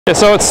Yeah,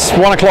 so it's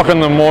 1 o'clock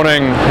in the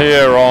morning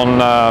here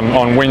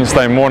on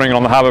Wednesday morning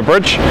on the Harbour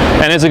Bridge,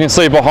 and as you can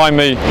see behind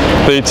me,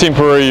 the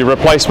temporary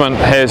replacement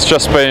has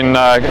just been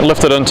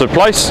lifted into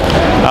place.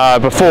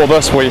 Before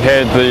this we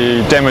had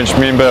the damaged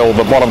member, or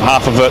the bottom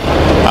half of it,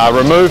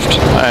 removed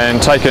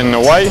and taken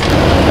away,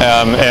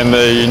 and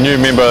the new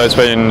member has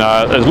been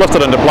is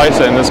lifted into place,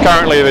 and there's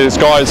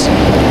guys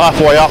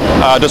halfway up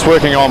just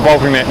working on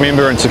bolting that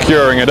member and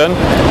securing it in,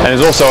 and there's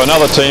also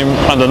another team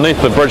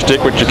underneath the bridge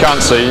deck which you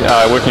can't see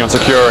working on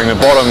securing the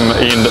bottom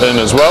end in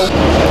as well,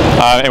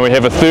 and we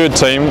have a third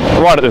team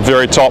right at the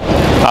very top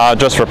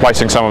just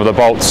replacing some of the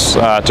bolts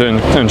to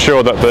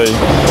ensure that the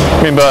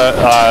member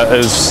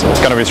is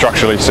going to be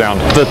structurally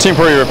sound. The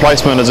temporary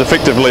replacement is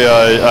effectively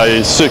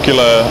a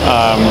circular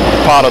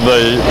part of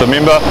the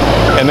member,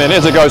 and then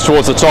as it goes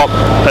towards the top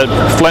it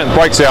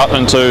breaks out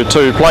into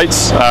two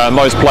plates, and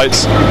those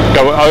plates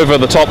go over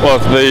the top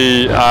of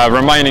the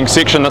remaining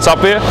section that's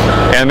up there,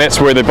 and that's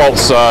where the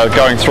bolts are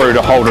going through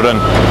to hold it in.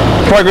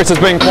 Progress has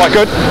been quite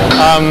good.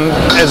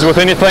 As with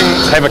anything,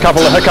 have a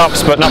couple of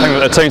hiccups, but nothing that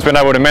the team's been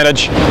able to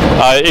manage.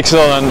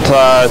 Excellent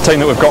team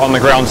that we've got on the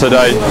ground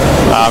today,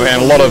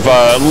 and a lot of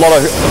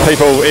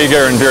people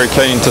eager and very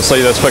keen to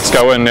see this fix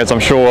go in, as I'm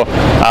sure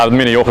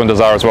many Aucklanders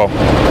are as well.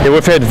 Yeah,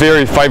 we've had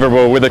very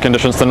favourable weather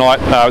conditions tonight.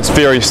 It's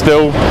very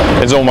still.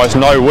 There's almost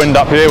no wind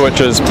up here, which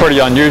is pretty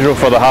unusual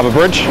for the Harbour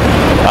Bridge.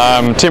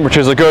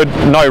 Temperatures are good,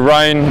 no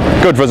rain,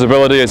 good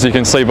visibility as you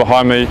can see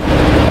behind me,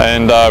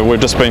 and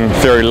we've just been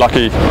very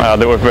lucky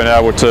that we've been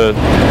able to,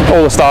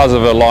 all the stars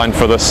have aligned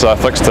for this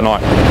fix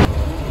tonight.